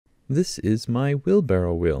This is my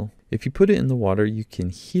wheelbarrow wheel. If you put it in the water, you can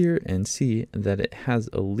hear and see that it has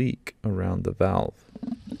a leak around the valve.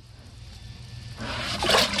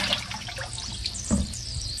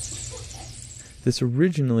 This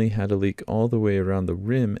originally had a leak all the way around the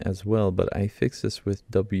rim as well, but I fixed this with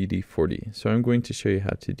WD-40. So I'm going to show you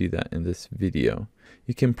how to do that in this video.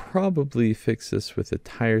 You can probably fix this with a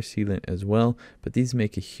tire sealant as well, but these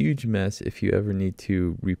make a huge mess if you ever need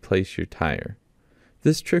to replace your tire.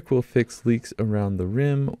 This trick will fix leaks around the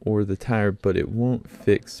rim or the tire, but it won't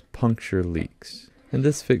fix puncture leaks. And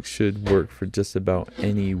this fix should work for just about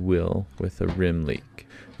any wheel with a rim leak.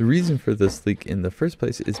 The reason for this leak in the first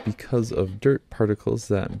place is because of dirt particles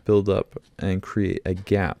that build up and create a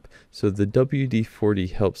gap. So the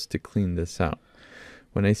WD-40 helps to clean this out.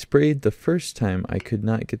 When I sprayed the first time, I could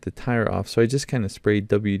not get the tire off, so I just kind of sprayed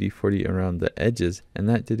WD-40 around the edges, and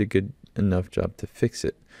that did a good enough job to fix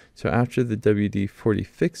it. So after the WD-40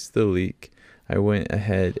 fixed the leak, I went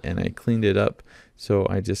ahead and I cleaned it up. So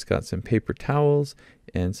I just got some paper towels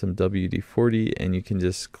and some WD-40, and you can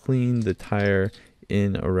just clean the tire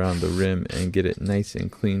in around the rim and get it nice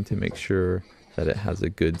and clean to make sure that it has a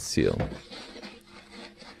good seal.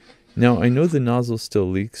 Now I know the nozzle still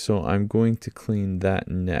leaks, so I'm going to clean that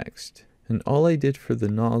next. And all I did for the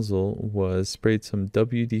nozzle was sprayed some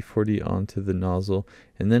WD-40 onto the nozzle,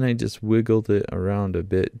 and then I just wiggled it around a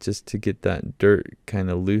bit just to get that dirt kind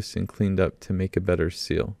of loose and cleaned up to make a better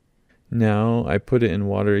seal. Now I put it in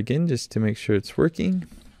water again just to make sure it's working,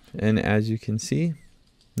 and as you can see,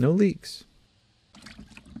 no leaks.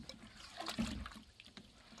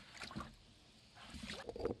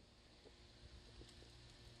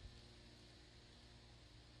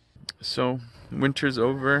 So winter's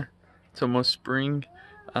over, it's almost spring.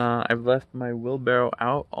 I've left my wheelbarrow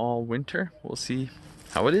out all winter. We'll see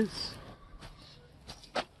how it is.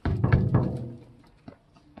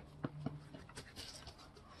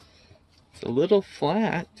 It's a little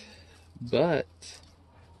flat, but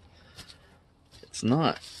it's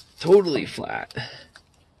not totally flat.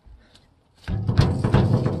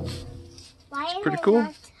 Pretty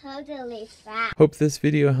cool. Totally fat. Hope this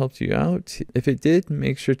video helped you out. If it did,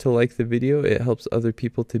 make sure to like the video. It helps other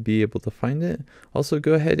people to be able to find it. Also,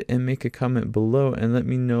 go ahead and make a comment below and let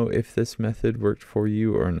me know if this method worked for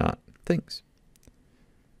you or not. Thanks.